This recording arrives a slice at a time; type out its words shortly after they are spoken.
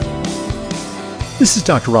This is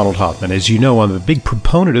Dr. Ronald Hoffman. As you know, I'm a big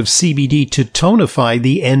proponent of CBD to tonify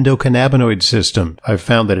the endocannabinoid system. I've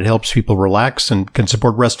found that it helps people relax and can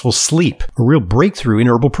support restful sleep, a real breakthrough in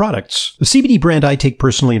herbal products. The CBD brand I take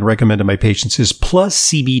personally and recommend to my patients is Plus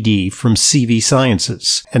CBD from CV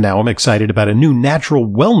Sciences. And now I'm excited about a new natural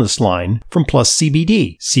wellness line from Plus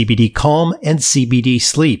CBD, CBD Calm and CBD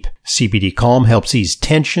Sleep. CBD Calm helps ease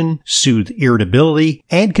tension, soothe irritability,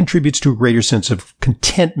 and contributes to a greater sense of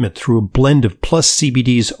contentment through a blend of Plus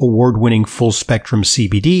CBD's award-winning full-spectrum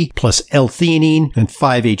CBD, plus L-theanine and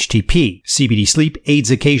 5-HTP. CBD Sleep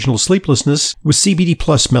aids occasional sleeplessness with CBD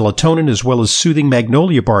plus melatonin, as well as soothing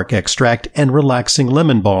magnolia bark extract and relaxing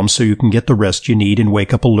lemon balm, so you can get the rest you need and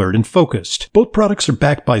wake up alert and focused. Both products are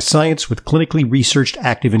backed by science with clinically researched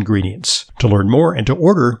active ingredients. To learn more and to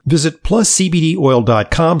order, visit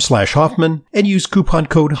pluscbdoil.com/Hoffman and use coupon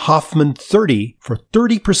code Hoffman30 for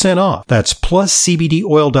 30% off. That's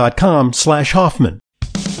pluscbdoil.com/Hoffman.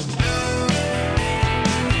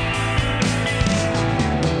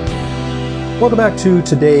 Welcome back to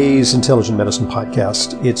today's Intelligent Medicine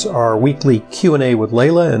Podcast. It's our weekly Q&A with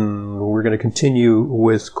Leyla, and we're going to continue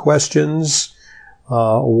with questions.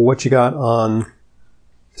 What you got on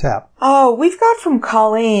tap? Oh, we've got from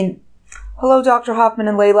Colleen. Hello, Dr. Hoffman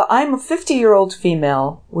and Leyla. I'm a 50-year-old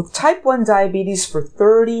female with type 1 diabetes for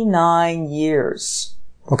 39 years.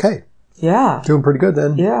 Okay. Yeah. Doing pretty good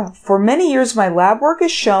then. Yeah. For many years, my lab work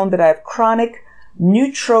has shown that I have chronic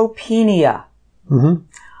neutropenia. Mm-hmm.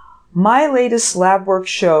 My latest lab work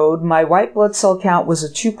showed my white blood cell count was a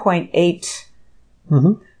 2.8.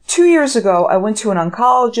 Mm-hmm. 2 years ago, I went to an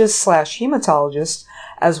oncologist/hematologist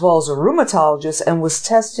as well as a rheumatologist and was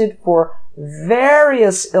tested for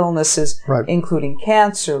various illnesses, right, including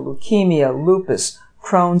cancer, leukemia, lupus,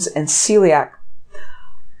 Crohn's, and celiac.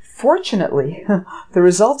 Fortunately, the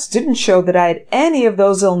results didn't show that I had any of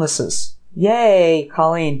those illnesses. Yay,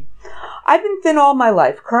 Colleen. I've been thin all my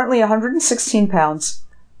life, currently 116 pounds.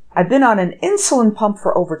 I've been on an insulin pump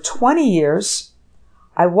for over 20 years.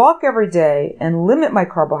 I walk every day and limit my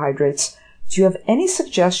carbohydrates. Do you have any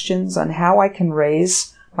suggestions on how I can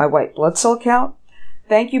raise my white blood cell count?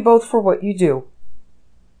 Thank you both for what you do.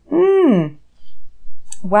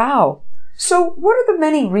 Wow. So what are the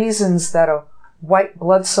many reasons that a white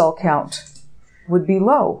blood cell count would be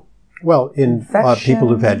low? Well, in people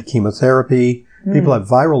who've had chemotherapy, people have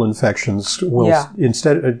viral infections. Well,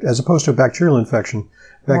 instead, as opposed to a bacterial infection,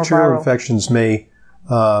 bacterial infections may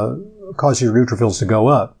cause your neutrophils to go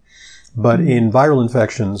up. But in viral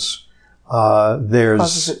infections,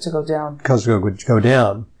 causes it to go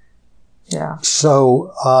down. Yeah.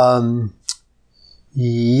 So,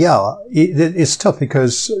 it's tough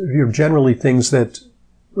because generally things that,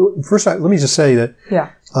 first, let me just say that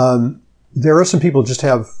there are some people who just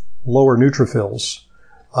have lower neutrophils,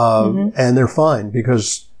 and they're fine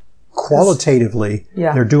because qualitatively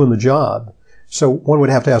they're doing the job. So one would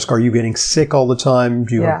have to ask, are you getting sick all the time?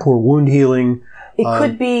 Do you have poor wound healing? It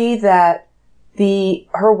could be that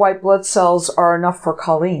her white blood cells are enough for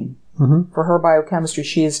Colleen, for her biochemistry.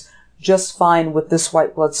 She is just fine with this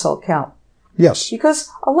white blood cell count. Yes. Because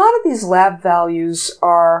a lot of these lab values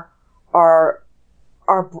are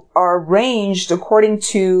ranged according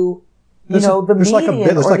to, the median or the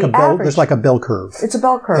average. There's like a bell curve. It's a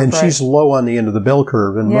bell curve, and right. she's low on the end of the bell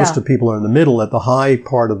curve, and most of the people are in the middle at the high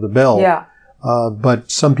part of the bell. Yeah. But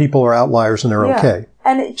some people are outliers and they're okay.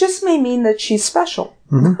 And it just may mean that she's special.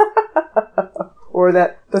 Or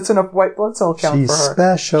that's enough white blood cell count for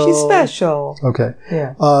her. She's special. Okay.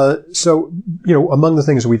 Yeah. So, among the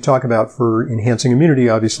things that we talk about for enhancing immunity,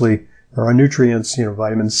 obviously, there are nutrients,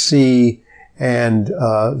 vitamin C and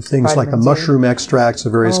things like the mushroom extracts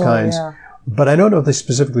of various kinds. Yeah. But I don't know if they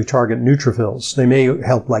specifically target neutrophils. They may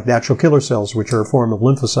help like natural killer cells, which are a form of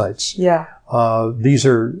lymphocytes. Yeah. These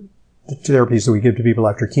are therapies that we give to people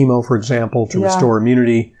after chemo, for example, to restore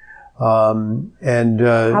immunity. How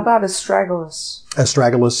about astragalus?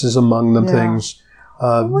 Astragalus is among them things.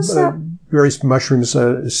 What's that? Various mushrooms,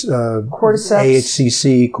 cordyceps.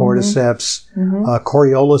 AHCC, cordyceps,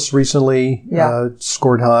 Coriolis recently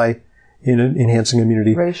scored high in enhancing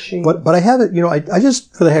immunity. Reishi. But I have it, I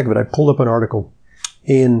just, for the heck of it, I pulled up an article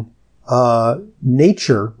in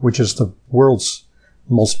Nature, which is the world's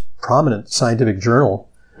most prominent scientific journal.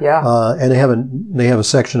 Yeah. And they have a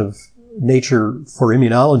section of Nature for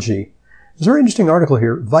immunology. There's a very interesting article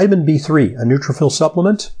here. Vitamin B3, a neutrophil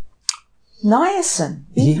supplement. Niacin,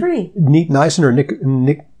 B3. Niacin or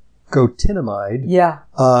nicotinamide. Yeah.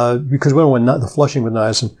 Because we don't want the flushing with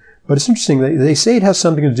niacin. But it's interesting. They say it has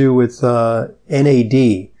something to do with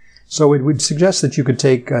NAD. So it would suggest that you could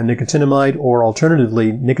take nicotinamide or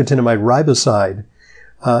alternatively nicotinamide riboside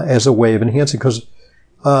as a way of enhancing. Because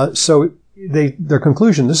so their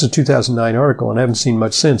conclusion. This is a 2009 article, and I haven't seen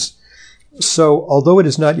much since. So, although it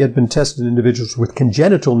has not yet been tested in individuals with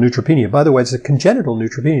congenital neutropenia, by the way, it's a congenital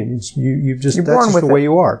neutropenia. It means that's just the way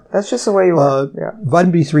you are. That's just the way you are. Yeah.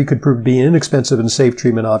 Vitamin B3 could prove to be an inexpensive and safe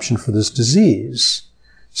treatment option for this disease.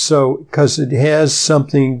 So, because it has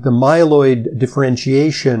something, the myeloid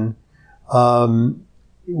differentiation to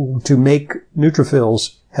make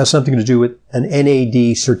neutrophils has something to do with an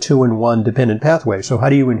NAD sirtuin-1 dependent pathway. So, how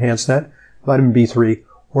do you enhance that? Vitamin B3.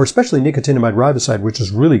 Or especially nicotinamide riboside, which is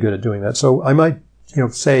really good at doing that. So I might,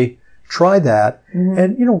 say, try that. Mm-hmm.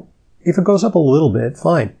 And, if it goes up a little bit,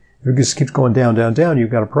 fine. If it just keeps going down, down, down, you've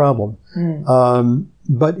got a problem. Mm.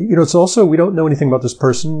 But, it's also, we don't know anything about this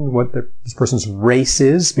person, what this person's race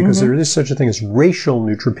is, because there is such a thing as racial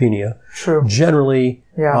neutropenia. True. Generally,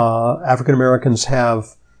 African Americans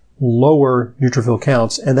have lower neutrophil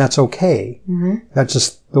counts, and that's okay. Mm-hmm. That's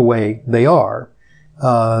just the way they are.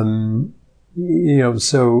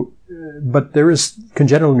 But there is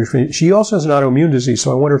congenital neutropenia. She also has an autoimmune disease,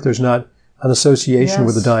 so I wonder if there's not an association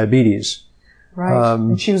with the diabetes. Right.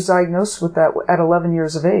 And she was diagnosed with that at 11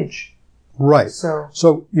 years of age. Right. So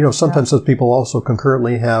sometimes those people also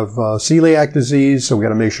concurrently have celiac disease, so we got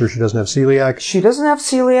to make sure she doesn't have celiac. She doesn't have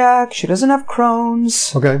celiac. She doesn't have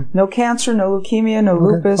Crohn's. Okay. No cancer, no leukemia, no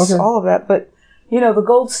lupus, all of that. But, the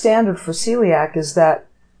gold standard for celiac is that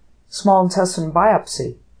small intestine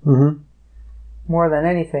biopsy. Mm-hmm. More than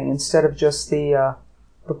anything, instead of just the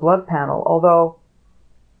blood panel. Although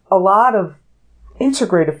a lot of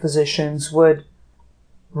integrative physicians would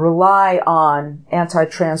rely on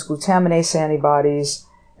anti-transglutaminase antibodies,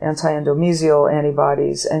 anti-endomysial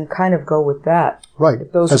antibodies, and kind of go with that. Right.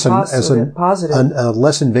 If those are positive. A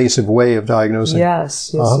less invasive way of diagnosing.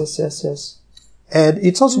 Yes. And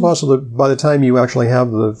it's also possible that by the time you actually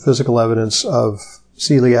have the physical evidence of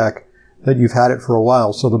celiac, that you've had it for a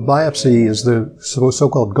while. So the biopsy is the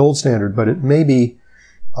so-called gold standard, but it may be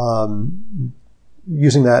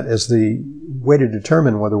using that as the way to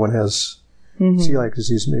determine whether one has celiac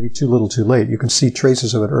disease, maybe too little too late. You can see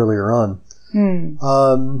traces of it earlier on.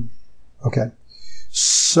 Okay.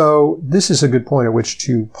 So this is a good point at which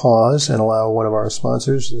to pause and allow one of our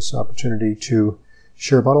sponsors this opportunity to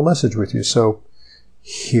share a bottle message with you. So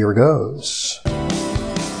here goes.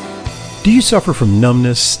 Do you suffer from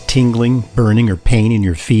numbness, tingling, burning, or pain in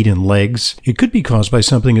your feet and legs? It could be caused by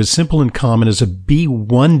something as simple and common as a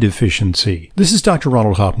B1 deficiency. This is Dr.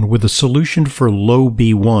 Ronald Hoffman with a solution for low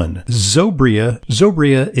B1. Zobria.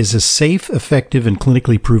 Zobria is a safe, effective, and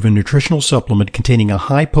clinically proven nutritional supplement containing a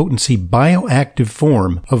high-potency bioactive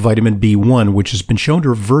form of vitamin B1, which has been shown to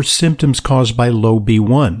reverse symptoms caused by low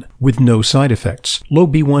B1 with no side effects. Low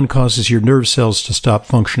B1 causes your nerve cells to stop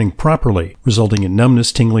functioning properly, resulting in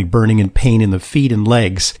numbness, tingling, burning, and pain in the feet and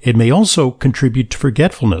legs. It may also contribute to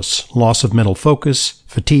forgetfulness, loss of mental focus,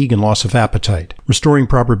 fatigue, and loss of appetite. Restoring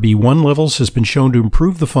proper B1 levels has been shown to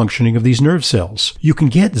improve the functioning of these nerve cells. You can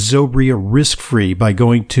get Zobria risk-free by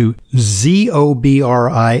going to zobria.com.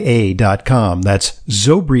 That's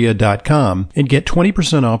zobria.com and get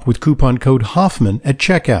 20% off with coupon code Hoffman at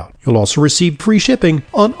checkout. You'll also receive free shipping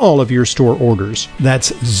on all of your store orders.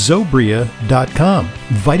 That's zobria.com.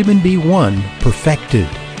 Vitamin B1 perfected.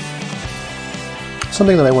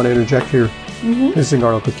 Something that I want to interject here. This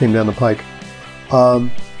article came down the pike.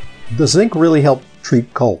 Does zinc really help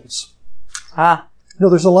treat colds?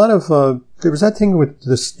 There's a lot of, there was that thing with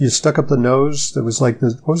this, you stuck up the nose, that was like,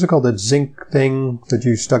 what was it called, that zinc thing that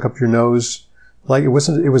you stuck up your nose? Like, it was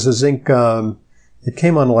a zinc, it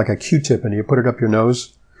came on like a Q-tip and you put it up your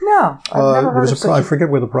nose. No, I've never heard of such I forget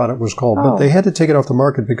what the product was called, but they had to take it off the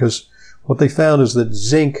market because what they found is that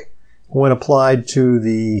zinc, when applied to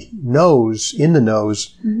the nose,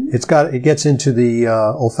 it gets into the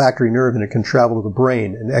olfactory nerve and it can travel to the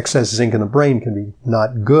brain. And excess zinc in the brain can be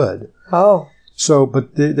not good. Oh. So,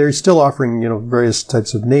 but they're still offering, various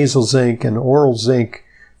types of nasal zinc and oral zinc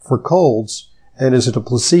for colds. And is it a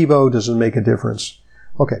placebo? Does it make a difference?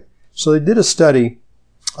 Okay. So they did a study,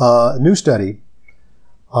 a new study,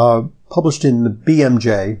 published in the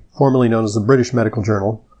BMJ, formerly known as the British Medical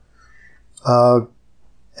Journal.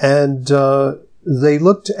 And they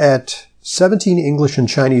looked at 17 English and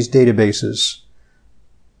Chinese databases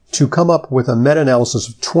to come up with a meta-analysis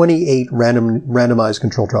of 28 randomized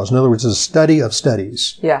control trials. In other words, it's a study of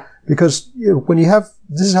studies. Yeah. Because when you have,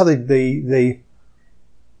 this is how they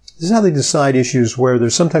decide issues where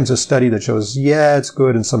there's sometimes a study that shows, yeah, it's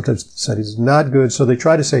good, and sometimes the study is not good. So they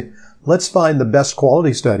try to say, let's find the best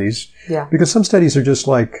quality studies. Yeah. Because some studies are just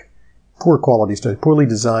like poor quality studies, poorly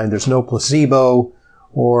designed. There's no placebo.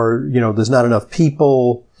 Or, there's not enough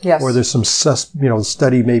people. Yes. Or there's some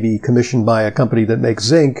study maybe commissioned by a company that makes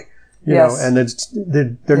zinc, and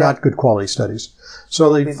they're not good quality studies.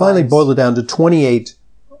 So they finally boiled it down to 28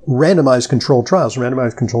 randomized controlled trials.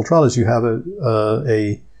 Randomized controlled trial is you have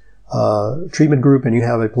a treatment group and you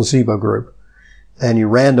have a placebo group, and you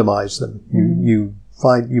randomize them. You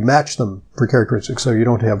match them for characteristics. So you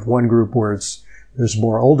don't have one group where there's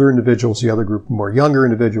more older individuals, the other group more younger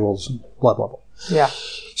individuals, blah, blah, blah. Yeah.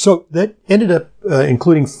 So that ended up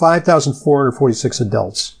including 5,446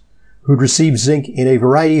 adults who'd received zinc in a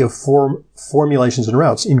variety of formulations and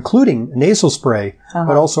routes, including nasal spray,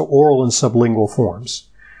 but also oral and sublingual forms.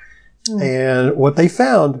 And what they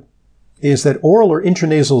found is that oral or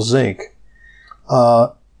intranasal zinc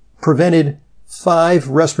prevented 5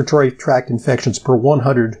 respiratory tract infections per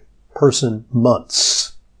 100 person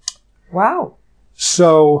months. Wow.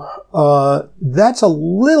 So that's a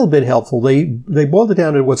little bit helpful. They boiled it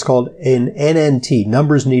down to what's called an NNT,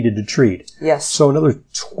 numbers needed to treat. Yes. So another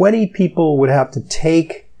 20 people would have to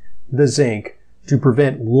take the zinc to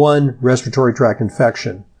prevent 1 respiratory tract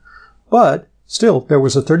infection. But still, there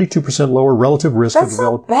was a 32% lower relative risk of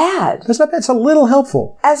developing. That's not bad. That's not bad. It's a little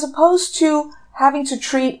helpful. As opposed to having to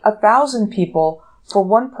treat 1,000 people for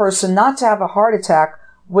one person not to have a heart attack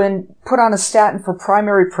when put on a statin for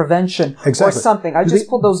primary prevention or something. I just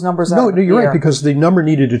pulled those numbers out. No, you're right, because the number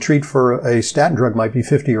needed to treat for a statin drug might be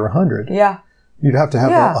 50 or 100. Yeah. You'd have to have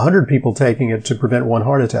 100 people taking it to prevent 1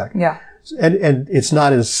 heart attack. Yeah. And it's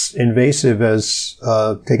not as invasive as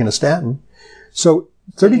taking a statin. So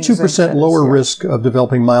 32% lower risk of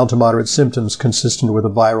developing mild to moderate symptoms consistent with a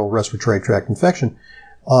viral respiratory tract infection.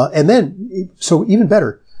 And then, so even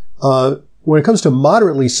better, when it comes to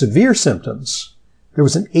moderately severe symptoms, there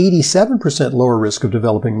was an 87% lower risk of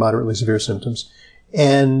developing moderately severe symptoms.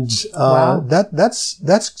 And that's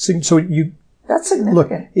so you... That's significant.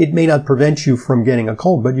 Look, it may not prevent you from getting a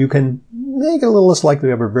cold, but you can make it a little less likely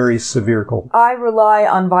to have a very severe cold. I rely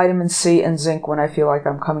on vitamin C and zinc when I feel like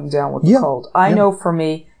I'm coming down with the cold. I know for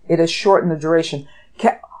me, it has shortened the duration.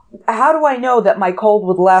 How do I know that my cold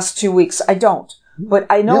would last 2 weeks? I don't. But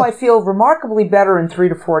I know I feel remarkably better in 3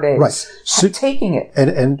 to 4 days. Right. So, taking it.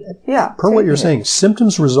 And per what you're saying,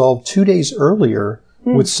 symptoms resolved 2 days earlier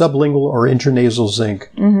with sublingual or intranasal zinc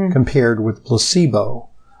compared with placebo.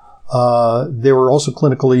 There were also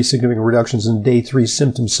clinically significant reductions in day 3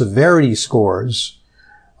 symptom severity scores.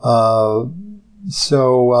 There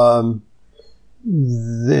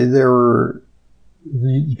were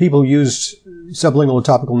people who used sublingual or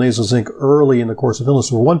topical nasal zinc early in the course of illness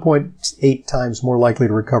were 1.8 times more likely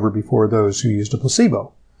to recover before those who used a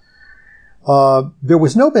placebo. There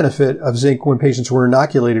was no benefit of zinc when patients were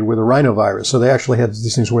inoculated with a rhinovirus. So they actually had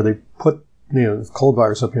these things where they put cold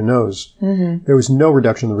virus up your nose. There was no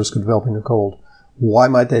reduction in the risk of developing a cold. Why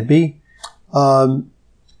might that be?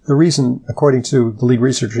 The reason, according to the lead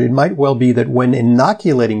researcher, it might well be that when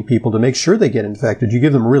inoculating people to make sure they get infected, you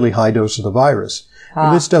give them a really high dose of the virus.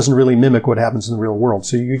 And this doesn't really mimic what happens in the real world.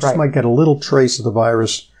 So you just might get a little trace of the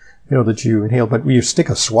virus, that you inhale. But when you stick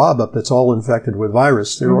a swab up that's all infected with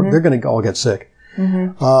virus, they're going to all get sick.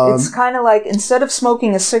 It's kind of like, instead of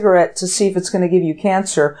smoking a cigarette to see if it's going to give you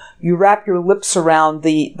cancer, you wrap your lips around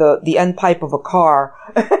the end pipe of a car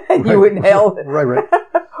and you inhale it. Right.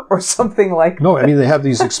 Or something like that. No, I mean, they have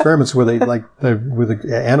these experiments where they, with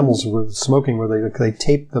the animals with smoking, where they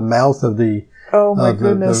tape the mouth of the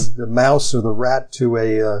the mouse or the rat to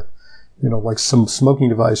a, like some smoking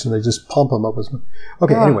device, and they just pump them up with smoke.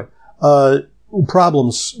 Okay, anyway,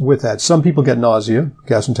 problems with that. Some people get nausea,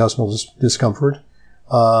 gastrointestinal discomfort.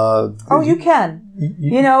 You can.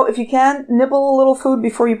 If you can, nibble a little food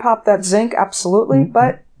before you pop that zinc, absolutely,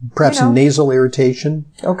 but... Perhaps some nasal irritation.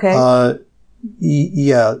 Okay.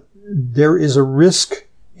 There is a risk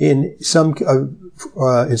in some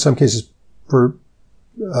cases for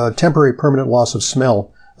temporary permanent loss of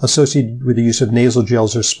smell associated with the use of nasal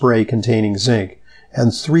gels or spray containing zinc.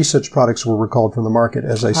 And 3 such products were recalled from the market,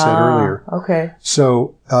 as I said earlier. Okay.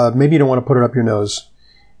 So maybe you don't want to put it up your nose.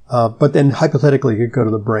 But then hypothetically, it could go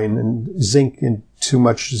to the brain. And zinc, and too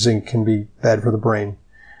much zinc can be bad for the brain.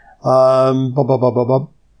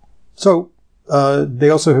 So they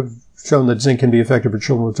also have shown that zinc can be effective for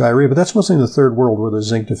children with diarrhea, but that's mostly in the third world where there's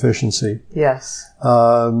zinc deficiency. Yes.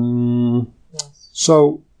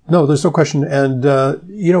 So, no, there's no question. And,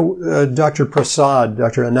 Dr.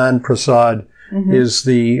 Anand Prasad is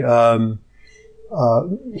the,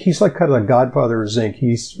 he's like kind of the godfather of zinc.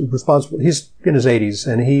 He's responsible. He's in his 80s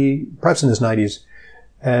and perhaps in his 90s.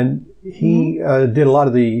 And he did a lot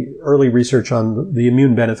of the early research on the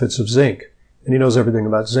immune benefits of zinc. And he knows everything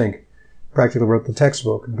about zinc. Practically wrote the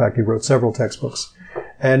textbook. In fact, he wrote several textbooks.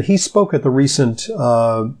 And he spoke at the recent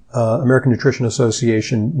American Nutrition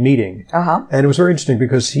Association meeting. Uh-huh. And it was very interesting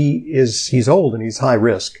because he's old and he's high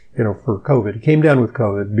risk, for COVID. He came down with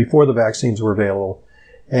COVID before the vaccines were available,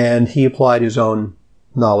 and he applied his own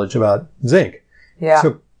knowledge about zinc. Yeah.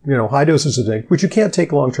 So, high doses of zinc, which you can't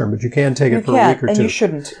take long term, but you can take it for a week or two. And you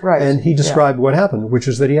shouldn't, right. And he described what happened, which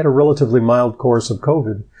is that he had a relatively mild course of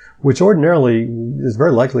COVID, which ordinarily is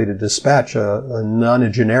very likely to dispatch a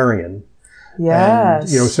nonagenarian.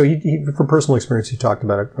 Yes. And, so he, from personal experience, he talked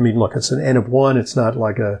about it. I mean, look, it's an N of 1. It's not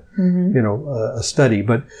like a study,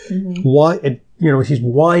 but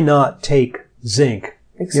why not take zinc?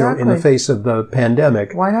 Exactly. In the face of the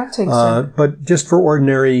pandemic. Why not take zinc? But just for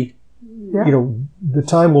ordinary, the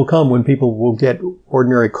time will come when people will get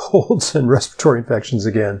ordinary colds and respiratory infections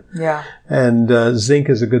again. Yeah. And zinc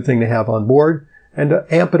is a good thing to have on board. And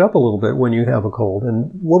amp it up a little bit when you have a cold.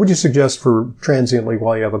 And what would you suggest for transiently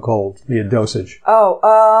while you have a cold, the dosage?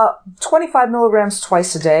 25 milligrams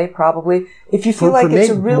twice a day, probably. If you feel like it's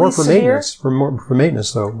a really more for severe... For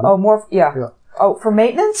maintenance, though. Oh, more, yeah. Oh, for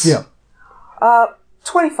maintenance? Yeah.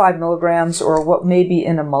 25 milligrams or what may be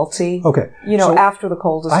in a multi. Okay. So after the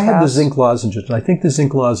cold is I passed. have the zinc lozenges, and I think the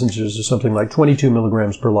zinc lozenges are something like 22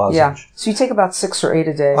 milligrams per lozenge. Yeah. So you take about 6 or 8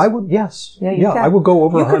 a day. I would, yes. Yeah, you can. I would go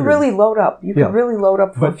over 100. You could really load up. You could really load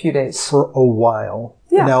up for a few days. For a while.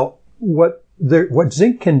 Yeah. Now, what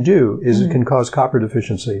zinc can do is it can cause copper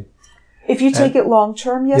deficiency. If you take it long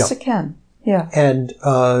term, yes, it can. Yeah. And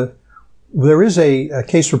there is a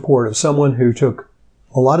case report of someone who took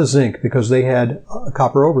a lot of zinc because they had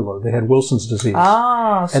copper overload. They had Wilson's disease.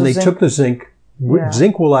 And they took the zinc. Yeah.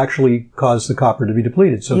 Zinc will actually cause the copper to be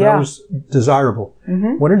depleted. So that was desirable.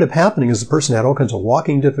 Mm-hmm. What ended up happening is the person had all kinds of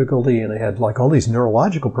walking difficulty and they had like all these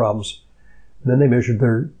neurological problems. And then they measured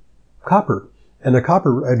their copper. And their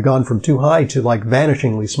copper had gone from too high to like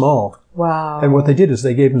vanishingly small. Wow. And what they did is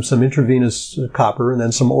they gave them some intravenous copper and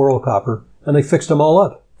then some oral copper. And they fixed them all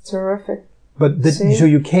up. Terrific. But so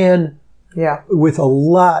you can... Yeah. With a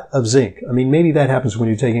lot of zinc. I mean, maybe that happens when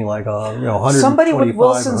you're taking like 125. Somebody with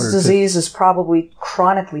Wilson's disease is probably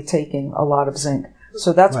chronically taking a lot of zinc.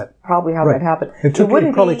 So that's probably how that happened. It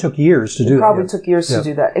probably took years to do that. It probably took years to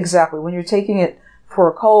do that. Exactly. When you're taking it for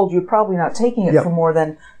a cold, you're probably not taking it for more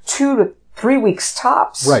than 2 to 3 weeks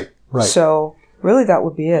tops. Right. So really that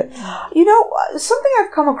would be it. Something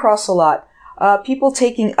I've come across a lot, people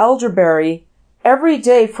taking elderberry every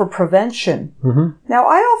day for prevention. Mm-hmm. Now,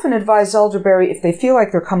 I often advise elderberry, if they feel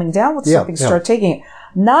like they're coming down with something, start taking it.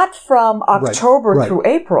 Not from October through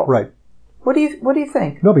April. Right. What do you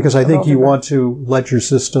think? No, because I think you want to let your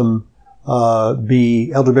system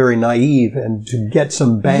be elderberry naive and to get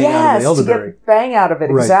some bang out of the elderberry. Yes, to get bang out of it,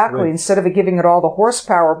 exactly. Instead of it giving it all the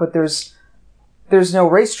horsepower, but there's no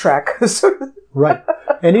racetrack. Right.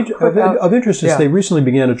 And of interest is they recently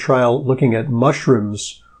began a trial looking at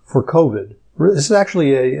mushrooms for COVID. This is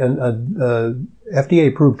actually a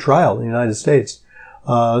FDA-approved trial in the United States.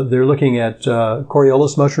 They're looking at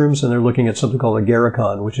Coriolis mushrooms, and they're looking at something called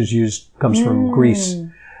agarikon, which comes from Greece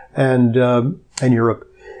and Europe.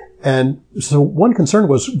 And so one concern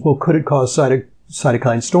was, well, could it cause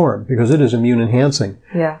cytokine storm? Because it is immune enhancing.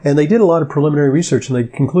 Yeah. And they did a lot of preliminary research, and they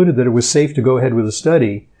concluded that it was safe to go ahead with the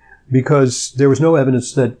study because there was no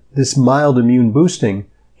evidence that this mild immune boosting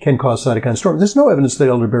can cause cytokine storm. There's no evidence that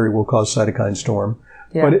elderberry will cause cytokine storm,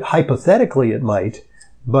 but hypothetically it might.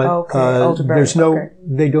 But there's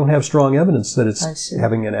they don't have strong evidence that it's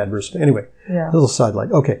having an adverse. Anyway, a little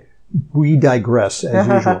sidelight. Okay, we digress as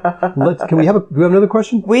usual. Do we have another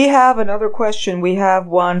question? We have another question. We have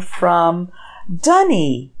one from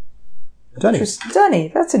Dunny. Dunny,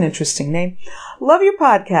 that's an interesting name. Love your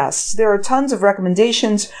podcasts. There are tons of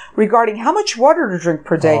recommendations regarding how much water to drink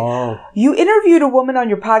per day. Oh. You interviewed a woman on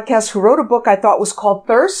your podcast who wrote a book I thought was called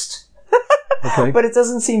Thirst, but it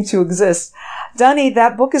doesn't seem to exist. Dunny,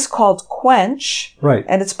 that book is called Quench,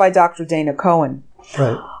 and it's by Dr. Dana Cohen.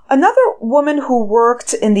 Right. Another woman who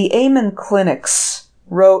worked in the Amen clinics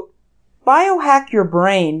wrote Biohack Your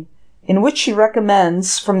Brain, in which she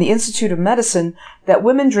recommends from the Institute of Medicine that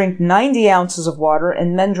women drink 90 ounces of water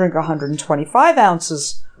and men drink 125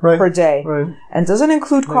 ounces per day. Right. And doesn't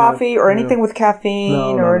include coffee or anything with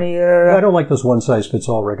caffeine or any... I don't like those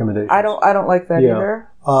one-size-fits-all recommendations. I don't like that either.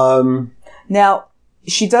 Now,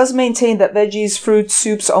 she does maintain that veggies, fruits,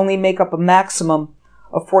 soups only make up a maximum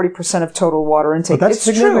of 40% of total water intake. But that's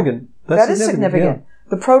significant. That is significant. Yeah.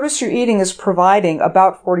 The produce you're eating is providing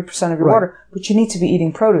about 40% of your water, but you need to be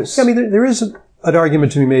eating produce. I mean, there is an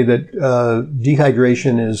argument to be made that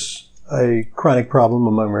dehydration is a chronic problem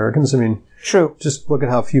among Americans. I mean, true. Just look at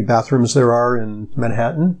how few bathrooms there are in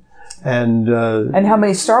Manhattan. And how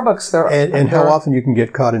many Starbucks there are. And how often you can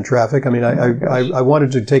get caught in traffic. I mean, I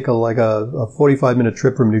wanted to take a 45-minute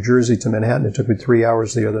trip from New Jersey to Manhattan. It took me 3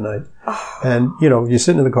 hours the other night. And, you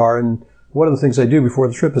sit in the car, and one of the things I do before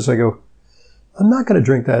the trip is I go, I'm not going to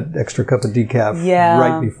drink that extra cup of decaf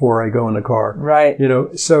right before I go in the car. Right.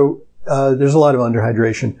 So there's a lot of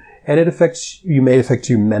underhydration. And it may affect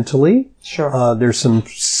you mentally. Sure. There's some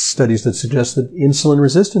studies that suggest that insulin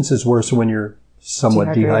resistance is worse when you're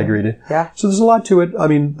somewhat dehydrated. Yeah. So there's a lot to it. I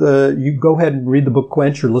mean, you go ahead and read the book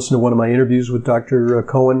Quench or listen to one of my interviews with Dr.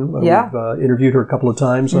 Cohen. Yeah. We've interviewed her a couple of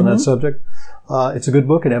times on that subject. It's a good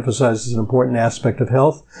book. It emphasizes an important aspect of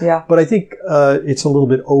health. Yeah. But I think it's a little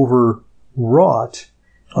bit overwrought.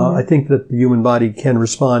 I think that the human body can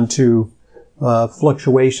respond to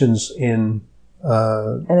fluctuations in...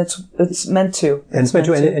 and it's meant to.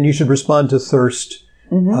 And you should respond to thirst.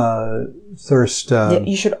 Thirst.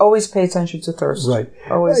 You should always pay attention to thirst. Right.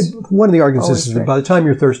 Always. One of the arguments is that by the time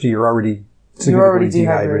you're thirsty, you're already significantly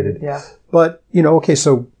dehydrated. Yeah. But,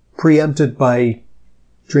 so preempt it by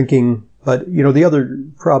drinking. But, the other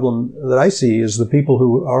problem that I see is the people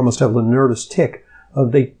who almost have a nervous tic.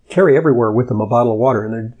 They carry everywhere with them a bottle of water,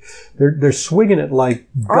 and they're swinging it like...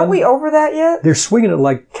 Aren't we over that yet? They're swinging it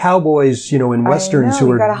like cowboys, in westerns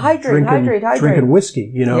who are drinking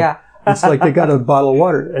whiskey, Yeah. It's like they got a bottle of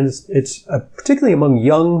water, and it's particularly among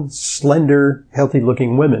young, slender,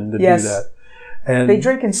 healthy-looking women that do that. And they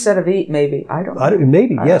drink instead of eat, maybe. I don't know.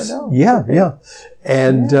 Maybe, yes. Don't know. Yeah.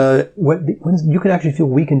 And when you can actually feel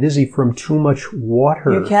weak and dizzy from too much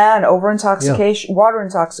water. You can. Over-intoxication, water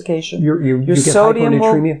intoxication. You get sodium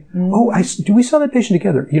hyponatremia. We saw that patient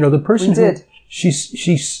together. The person we did.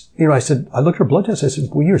 She's, I looked at her blood test. I said,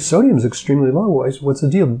 well, your sodium is extremely low. What's the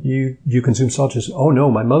deal? You consume salt? She said, oh no,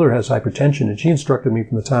 my mother has hypertension, and she instructed me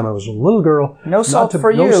from the time I was a little girl. No salt for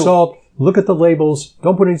you. No salt. Look at the labels.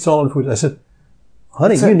 Don't put any salt in food. I said,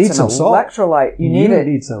 honey, you need some salt. It's an electrolyte. You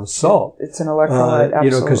need some salt. It's an electrolyte,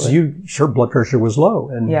 absolutely. Because her blood pressure was low.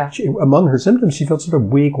 And among her symptoms, she felt sort of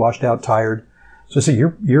weak, washed out, tired. So I said,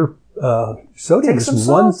 your sodium is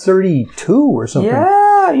 132 or something.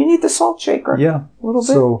 Yeah, you need the salt shaker. Yeah. A little bit.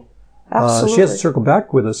 So absolutely. she hasn't circled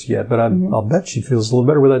back with us yet, but I'll bet she feels a little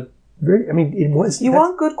better with that. You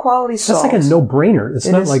want good quality salt. That's like a no-brainer. It's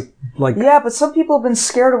not like... Yeah, but some people have been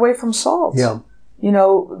scared away from salt. Yeah.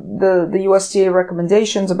 The USDA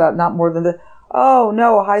recommendations about not more than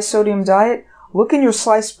a high sodium diet. Look in your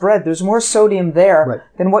sliced bread. There's more sodium there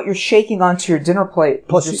than what you're shaking onto your dinner plate.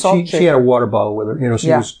 Plus, she had a water bottle with her. She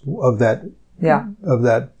was of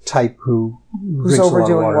that type who's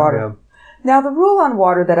overdoing water. Yeah. Now, the rule on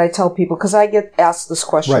water that I tell people, because I get asked this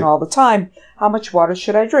question all the time, how much water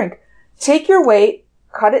should I drink? Take your weight,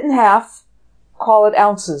 cut it in half, call it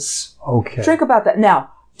ounces. Okay. Drink about that.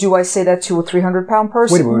 Now, do I say that to a 300-pound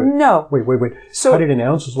person? Wait. No. Wait. So cut it in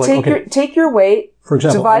ounces? Take your weight, for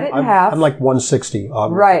example, divide it in half. I'm like 160.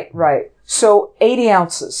 Right. So 80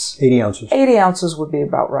 ounces. 80 ounces. 80 ounces would be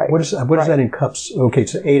about right. What is that in cups? Okay,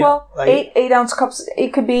 so 8... Well, 8-ounce cups.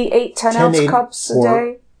 It could be 10-ounce cups a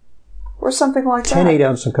day. Or something like that.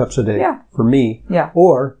 8-ounce cups a day. Yeah. For me. Yeah.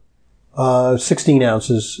 Or 16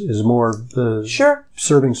 ounces is more the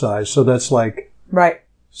serving size. So that's like... Right.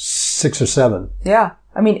 6 or 7. Yeah.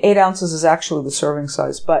 8 ounces is actually the serving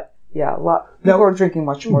size, but a lot. People are drinking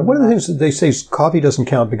much more. One of the things that they say is coffee doesn't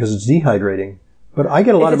count because it's dehydrating. But I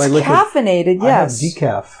get a lot of my liquid. If it's caffeinated, yes. I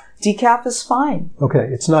have decaf. Decaf is fine. Okay.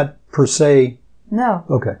 It's not per se. No.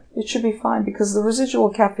 Okay. It should be fine because the residual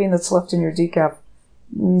caffeine that's left in your decaf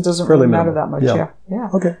doesn't really matter that much. Yeah.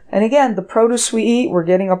 Okay. And again, the produce we eat, we're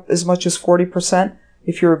getting up as much as 40%.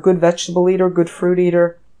 If you're a good vegetable eater, good fruit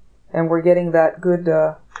eater, and we're getting that good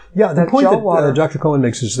the point that Dr. Cohen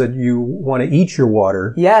makes is that you want to eat your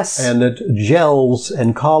water. Yes. And that gels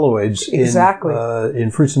and colloids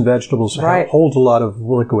in fruits and vegetables hold a lot of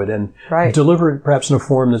liquid and deliver it perhaps in a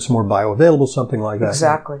form that's more bioavailable, something like that.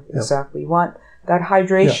 Exactly. You want that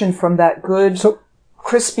hydration from that good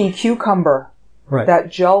crispy cucumber. Right.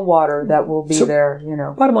 That gel water that will be there,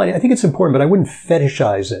 Bottom line, I think it's important, but I wouldn't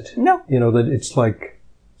fetishize it. No. That it's like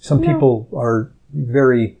some people are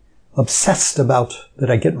very obsessed about that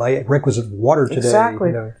I get my requisite water today.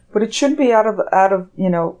 Exactly. But it shouldn't be out of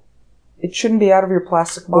it shouldn't be out of your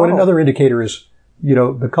plastic bottle. And another indicator is,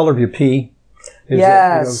 the color of your pee.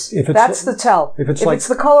 Yes. If it's that's the tell. If it's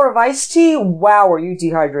the color of iced tea, wow, are you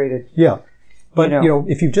dehydrated? Yeah. But,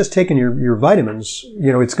 if you've just taken your vitamins,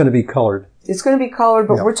 it's going to be colored. It's going to be colored,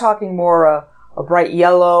 but we're talking more a bright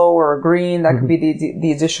yellow or a green. That could be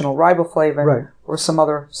the additional riboflavin or some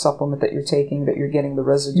other supplement that you're taking that you're getting the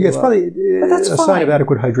residue. Yeah, it's probably a sign of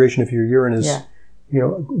adequate hydration if your urine is,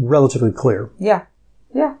 relatively clear. Yeah.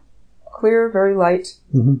 clear, very light,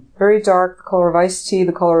 very dark, the color of iced tea,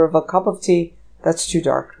 the color of a cup of tea. That's too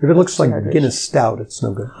dark. If it looks like Guinness Stout, it's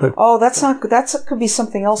no good. But that could be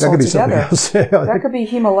something else altogether. That could be something else. That could be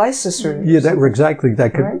hemolysis or exactly.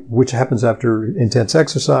 That could, right? Which happens after intense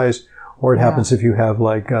exercise, or it happens if you have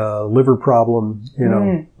like a liver problem,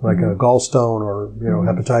 like a gallstone or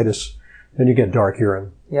hepatitis, then you get dark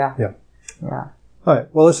urine. Yeah. All right.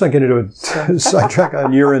 Well, let's not get into a sidetrack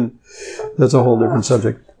on urine. That's a whole different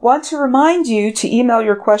subject. Want to remind you to email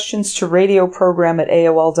your questions to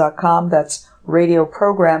radioprogram@aol.com. That's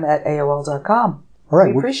radioprogram@aol.com. All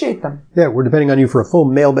right. We appreciate them. Yeah, we're depending on you for a full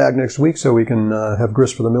mailbag next week so we can have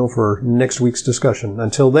grist for the mill for next week's discussion.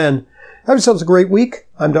 Until then, have yourselves a great week.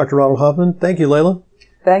 I'm Dr. Ronald Hoffman. Thank you, Leyla.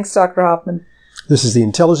 Thanks, Dr. Hoffman. This is the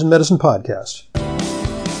Intelligent Medicine Podcast.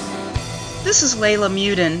 This is Leyla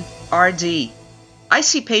Mudin, RD. I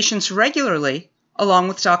see patients regularly, along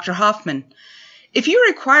with Dr. Hoffman. If you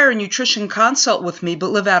require a nutrition consult with me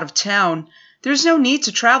but live out of town, there's no need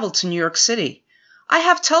to travel to New York City. I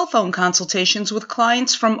have telephone consultations with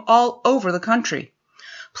clients from all over the country.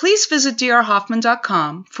 Please visit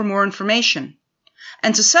drhoffman.com for more information.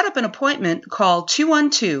 And to set up an appointment, call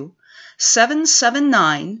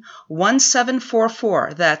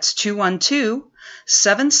 212-779-1744. That's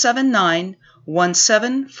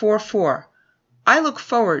 212-779-1744. I look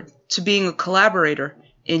forward to being a collaborator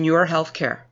in your healthcare.